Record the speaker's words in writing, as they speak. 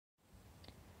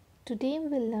Today we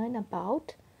will learn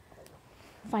about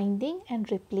finding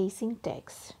and replacing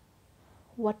text.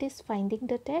 What is finding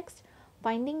the text?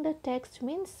 Finding the text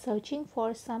means searching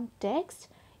for some text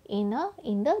in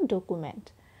the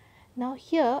document. Now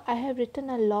here I have written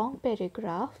a long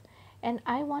paragraph and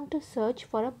I want to search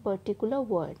for a particular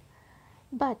word.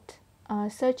 But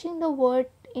searching the word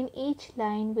in each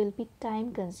line will be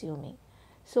time consuming.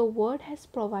 So Word has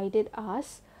provided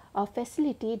us a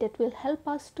facility that will help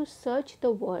us to search the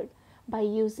word by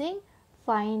using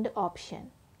find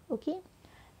option. Okay.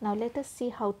 Now let us see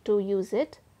how to use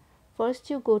it. First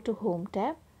you go to Home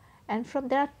tab, and from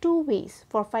there are two ways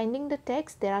for finding the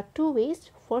text. There are two ways.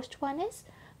 First one is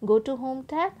go to Home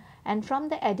tab and from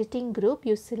the editing group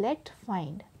you select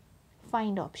find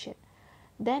option.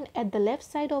 Then at the left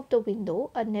side of the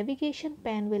window a navigation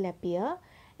pane will appear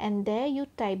and there you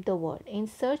type the word. In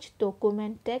search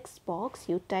document text box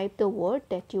you type the word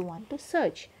that you want to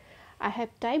search. I have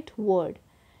typed word.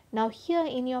 Now here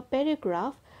in your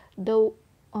paragraph the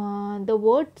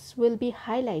words will be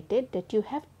highlighted that you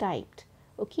have typed.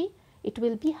 Okay, it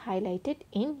will be highlighted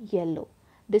in yellow.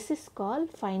 This is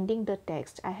called finding the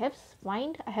text. I have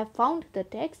found the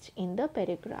text in the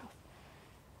paragraph.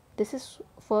 This is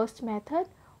first method.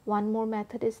 One more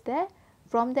method is there.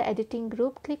 From the editing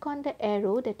group, click on the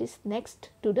arrow that is next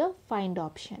to the find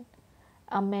option.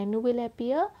 A menu will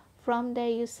appear. From there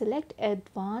you select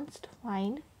advanced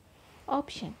find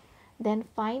option. Then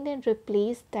find and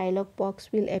replace dialog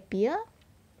box will appear.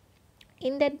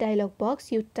 In that dialog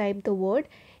box you type the word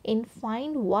in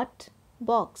find what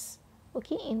box.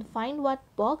 Okay, in find what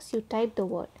box you type the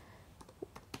word.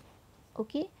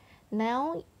 Okay,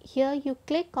 now here you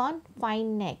click on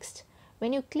find next.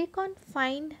 When you click on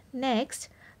find next,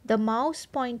 the mouse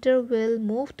pointer will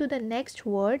move to the next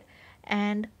word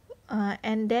and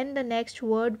then the next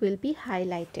word will be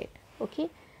highlighted. Okay,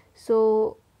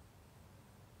 so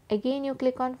again you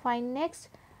click on find next.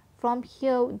 From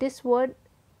here this word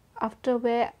after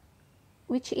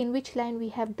in which line we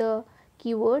have the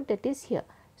keyword, that is here.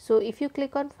 So if you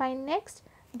click on find next,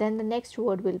 then the next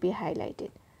word will be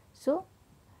highlighted. So,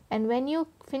 and when you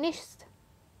finish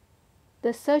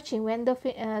the searching, when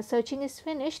the searching is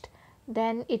finished,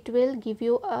 then it will give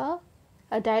you a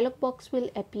dialog box will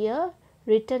appear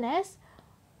written as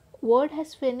word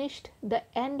has finished the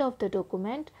end of the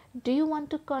document. Do you want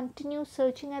to continue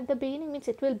searching at the beginning? Means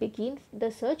it will begin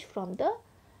the search from the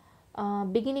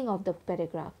beginning of the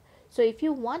paragraph. So if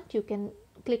you want, you can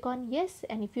click on yes,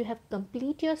 and if you have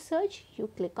complete your search, you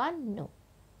click on no.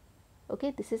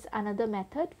 Okay, this is another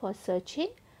method for searching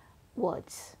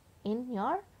words in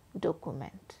your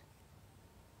document.